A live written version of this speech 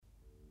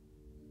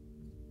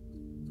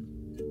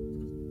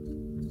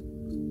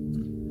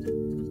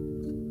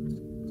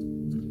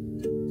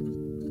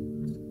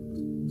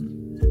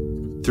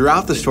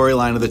Throughout the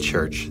storyline of the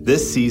church,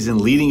 this season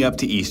leading up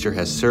to Easter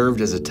has served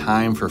as a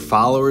time for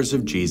followers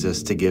of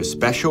Jesus to give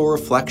special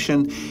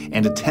reflection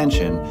and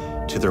attention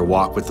to their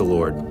walk with the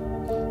Lord.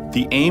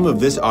 The aim of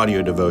this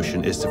audio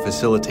devotion is to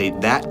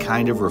facilitate that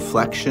kind of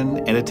reflection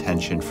and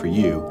attention for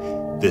you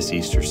this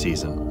Easter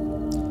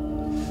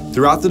season.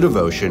 Throughout the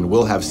devotion,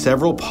 we'll have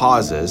several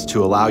pauses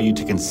to allow you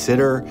to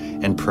consider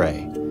and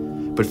pray,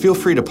 but feel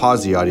free to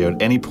pause the audio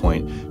at any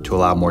point to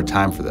allow more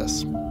time for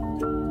this.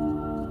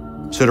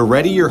 So to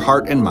ready your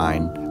heart and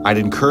mind, I'd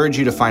encourage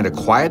you to find a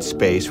quiet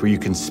space where you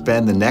can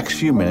spend the next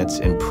few minutes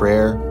in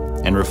prayer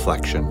and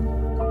reflection.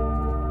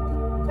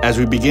 As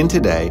we begin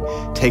today,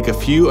 take a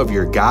few of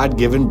your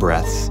God-given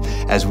breaths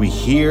as we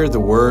hear the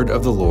word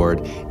of the Lord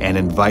and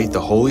invite the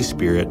Holy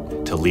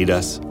Spirit to lead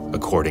us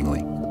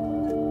accordingly.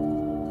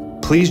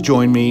 Please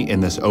join me in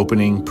this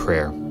opening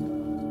prayer.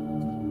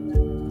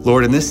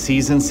 Lord, in this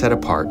season set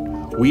apart,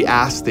 we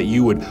ask that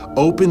you would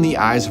open the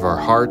eyes of our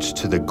hearts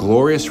to the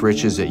glorious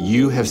riches that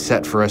you have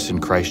set for us in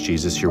Christ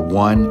Jesus, your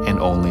one and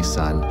only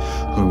Son,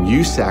 whom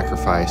you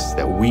sacrificed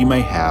that we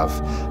may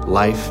have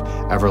life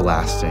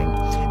everlasting,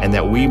 and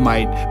that we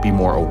might be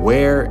more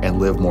aware and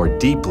live more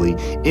deeply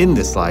in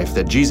this life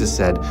that Jesus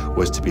said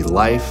was to be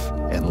life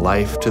and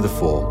life to the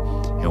full.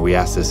 And we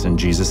ask this in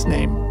Jesus'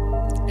 name.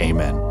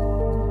 Amen.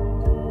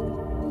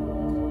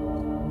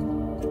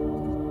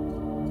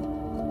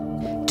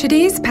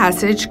 Today's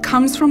passage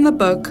comes from the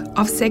book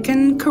of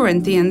 2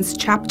 Corinthians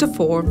chapter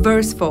 4,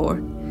 verse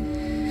 4.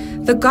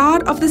 The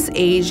God of this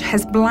age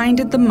has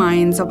blinded the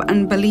minds of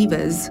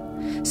unbelievers,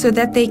 so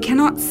that they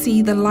cannot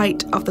see the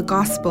light of the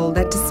gospel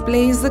that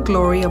displays the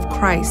glory of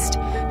Christ,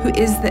 who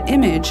is the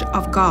image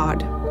of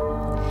God.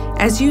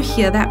 As you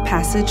hear that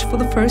passage for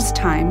the first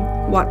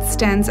time, what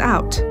stands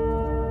out?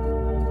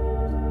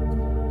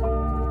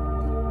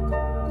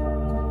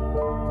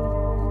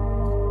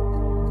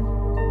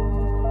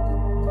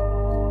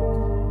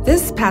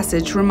 This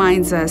passage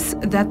reminds us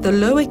that the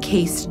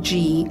lowercase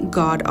g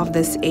God of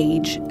this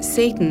age,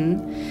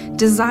 Satan,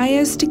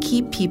 desires to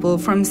keep people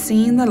from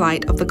seeing the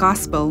light of the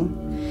gospel.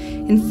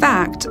 In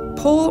fact,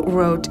 Paul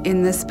wrote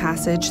in this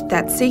passage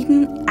that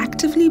Satan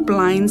actively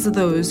blinds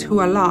those who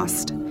are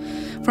lost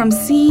from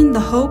seeing the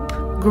hope,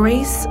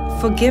 grace,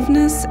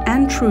 forgiveness,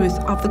 and truth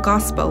of the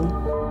gospel.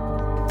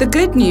 The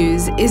good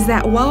news is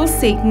that while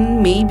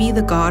Satan may be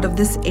the God of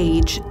this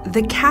age,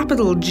 the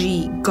capital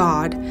G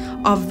God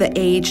of the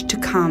age to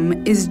come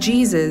is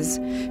Jesus,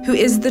 who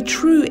is the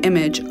true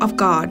image of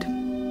God.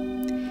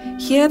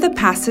 Hear the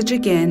passage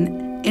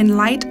again in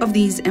light of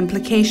these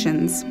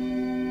implications.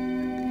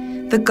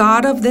 The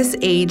God of this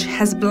age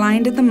has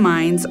blinded the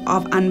minds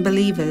of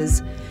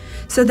unbelievers,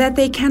 so that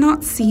they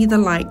cannot see the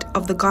light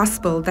of the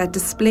gospel that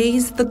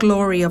displays the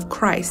glory of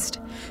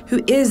Christ,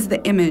 who is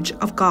the image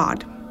of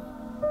God.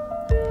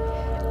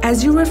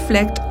 As you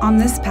reflect on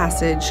this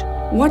passage,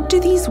 what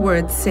do these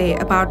words say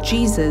about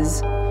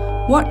Jesus?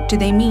 What do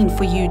they mean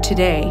for you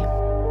today?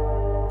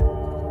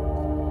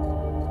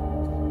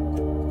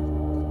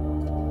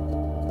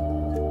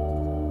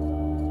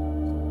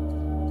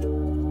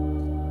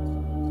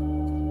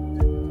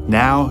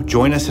 Now,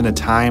 join us in a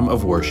time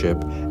of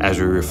worship as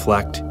we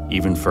reflect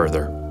even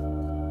further.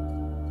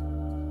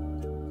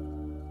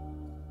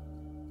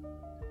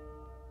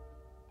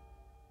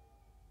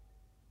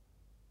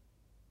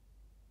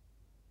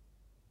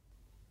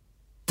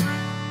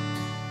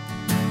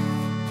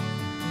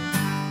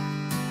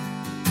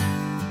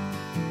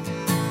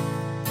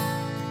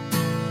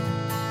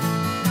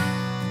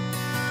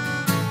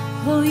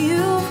 Oh,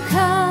 you've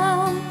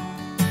come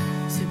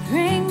to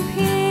bring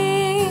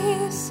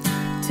peace,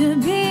 to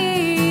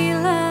be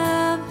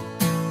love,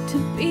 to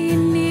be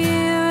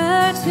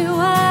nearer to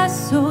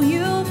us. Oh,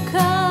 you've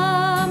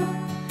come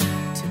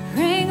to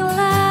bring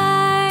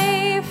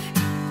life,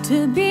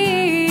 to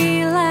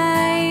be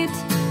light,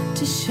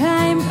 to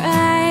shine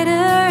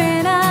brighter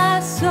in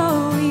us.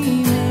 Oh,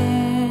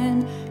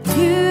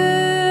 Emmanuel,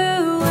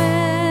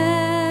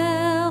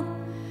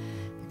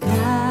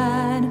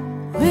 God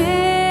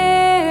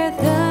with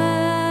us.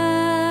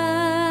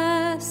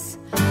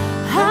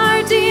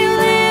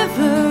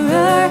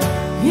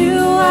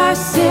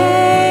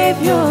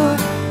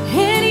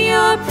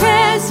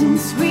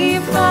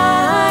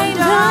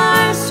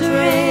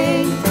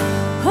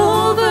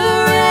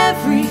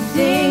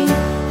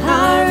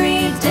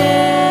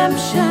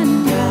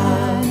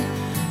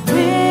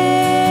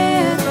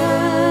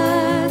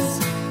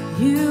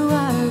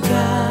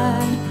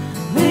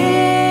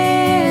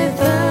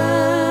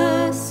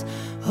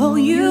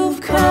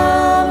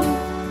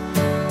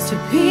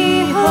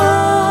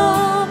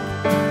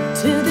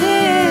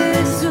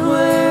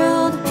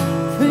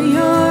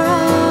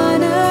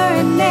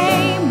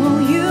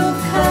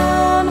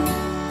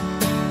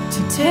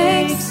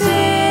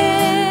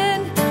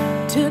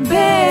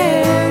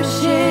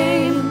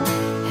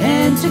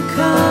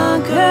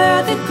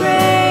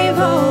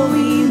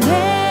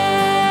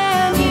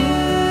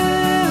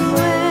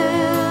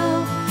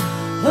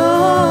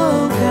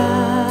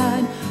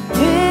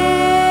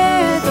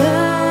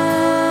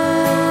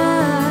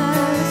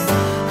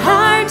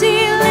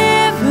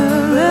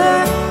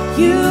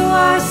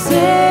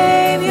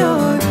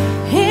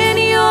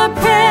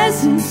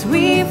 presence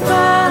we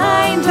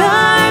find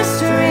our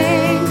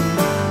strength.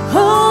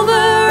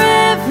 Over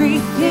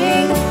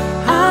everything,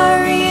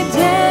 our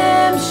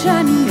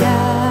redemption,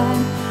 God,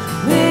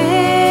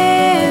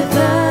 with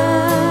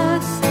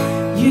us.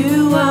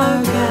 You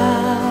are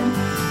God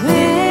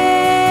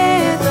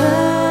with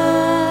us.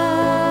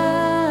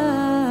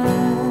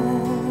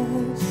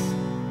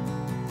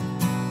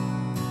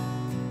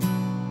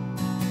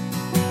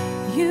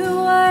 You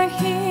are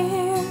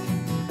here.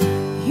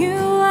 You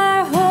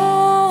are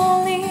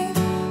holy.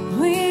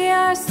 We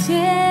are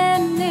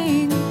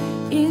standing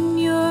in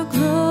your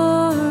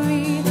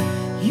glory.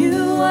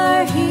 You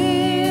are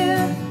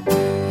here.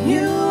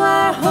 You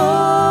are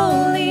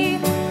holy.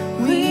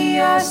 We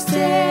are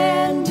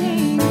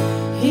standing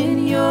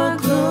in your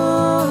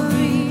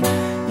glory.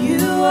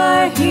 You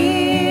are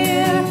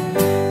here.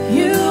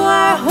 You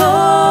are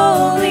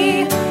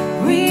holy.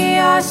 We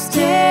are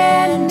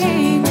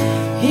standing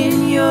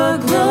in your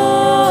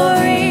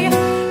glory.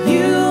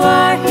 You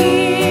are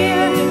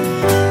here.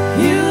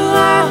 You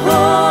are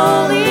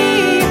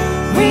holy.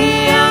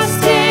 We are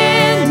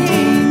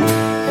standing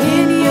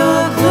in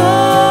your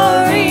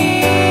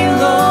glory,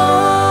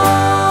 Lord.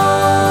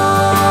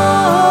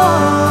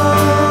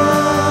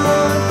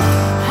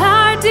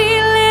 Our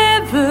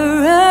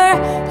deliverer,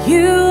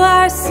 you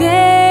are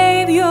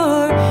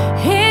Savior.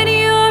 In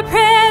your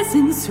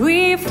presence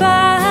we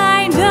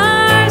find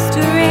our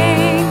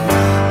strength.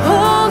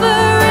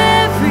 Over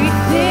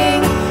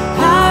everything,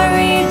 our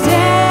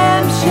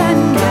redemption,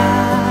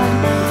 God,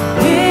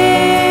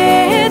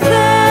 with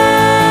us.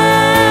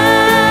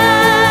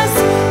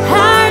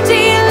 Our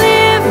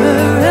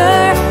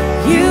deliverer,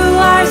 you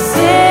are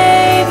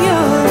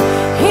Savior.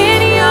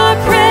 In your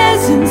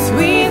presence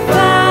we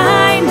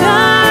find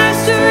our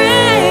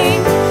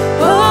strength.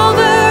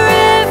 Over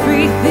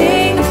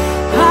everything,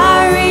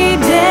 our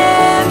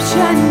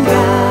redemption,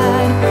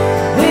 God,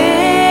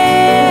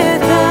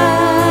 with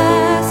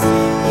us.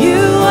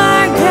 You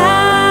are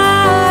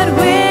God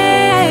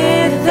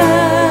with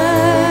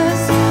us.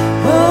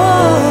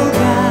 Oh,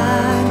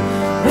 God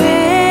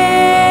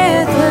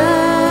with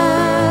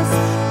us.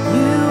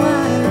 You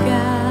are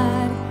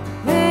God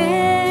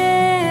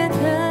with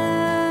us.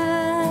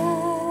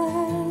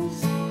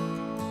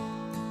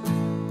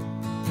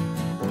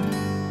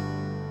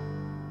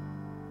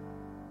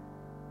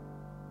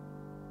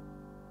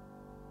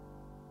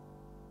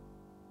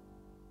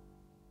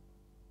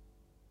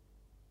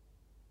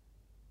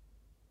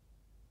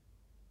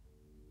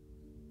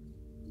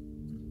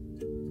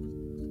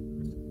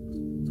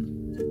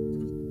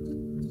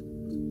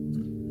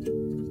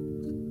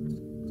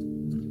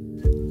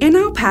 In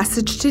our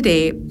passage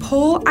today,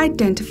 Paul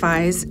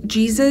identifies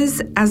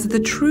Jesus as the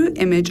true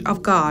image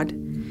of God.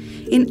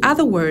 In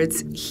other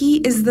words, he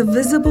is the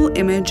visible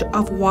image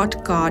of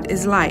what God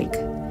is like.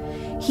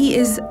 He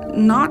is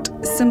not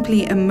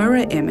simply a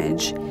mirror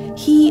image,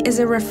 he is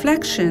a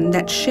reflection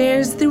that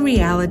shares the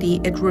reality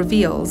it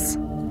reveals.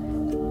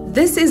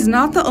 This is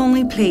not the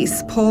only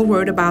place Paul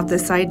wrote about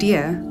this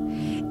idea.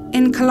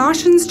 In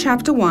Colossians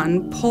chapter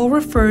 1, Paul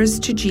refers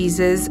to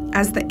Jesus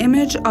as the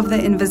image of the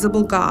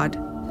invisible God.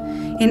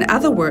 In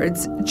other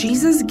words,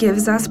 Jesus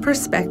gives us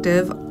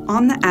perspective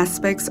on the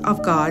aspects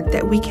of God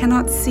that we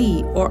cannot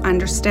see or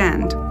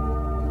understand.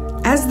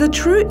 As the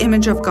true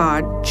image of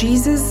God,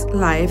 Jesus'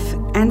 life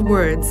and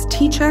words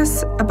teach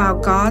us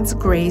about God's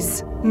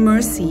grace,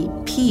 mercy,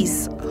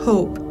 peace,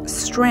 hope,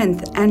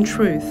 strength, and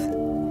truth.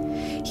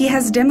 He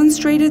has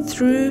demonstrated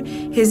through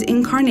his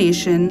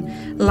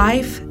incarnation,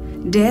 life,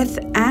 death,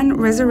 and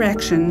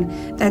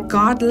resurrection that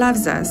God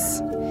loves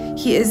us.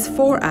 He is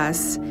for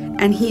us,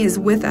 and he is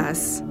with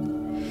us.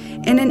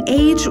 In an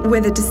age where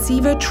the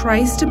deceiver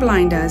tries to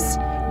blind us,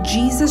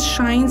 Jesus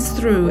shines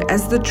through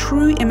as the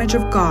true image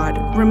of God,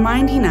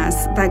 reminding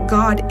us that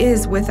God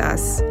is with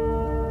us.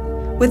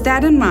 With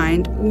that in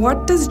mind,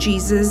 what does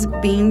Jesus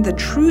being the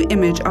true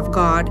image of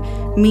God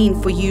mean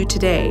for you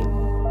today?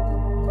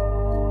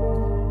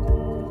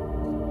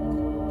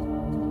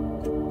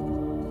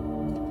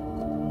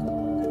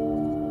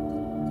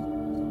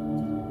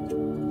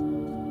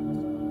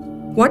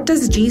 What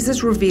does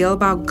Jesus reveal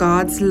about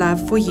God's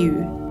love for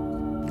you?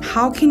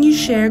 How can you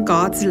share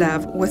God's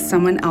love with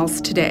someone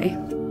else today?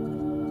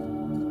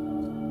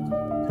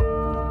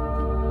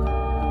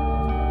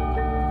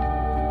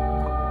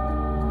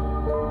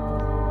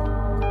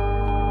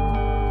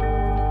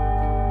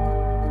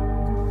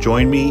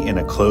 Join me in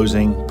a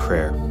closing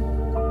prayer.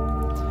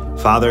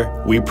 Father,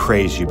 we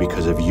praise you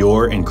because of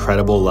your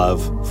incredible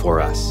love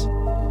for us.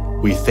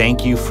 We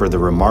thank you for the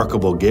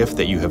remarkable gift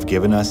that you have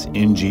given us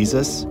in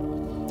Jesus.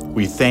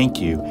 We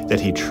thank you that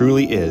he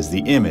truly is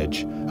the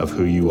image of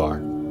who you are.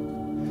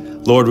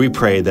 Lord, we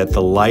pray that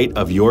the light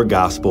of your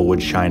gospel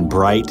would shine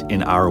bright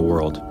in our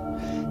world.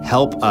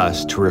 Help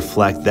us to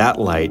reflect that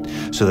light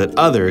so that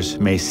others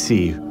may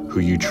see who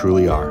you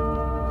truly are.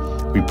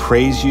 We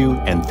praise you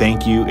and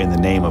thank you in the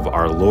name of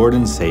our Lord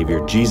and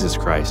Savior, Jesus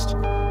Christ.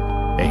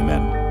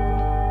 Amen.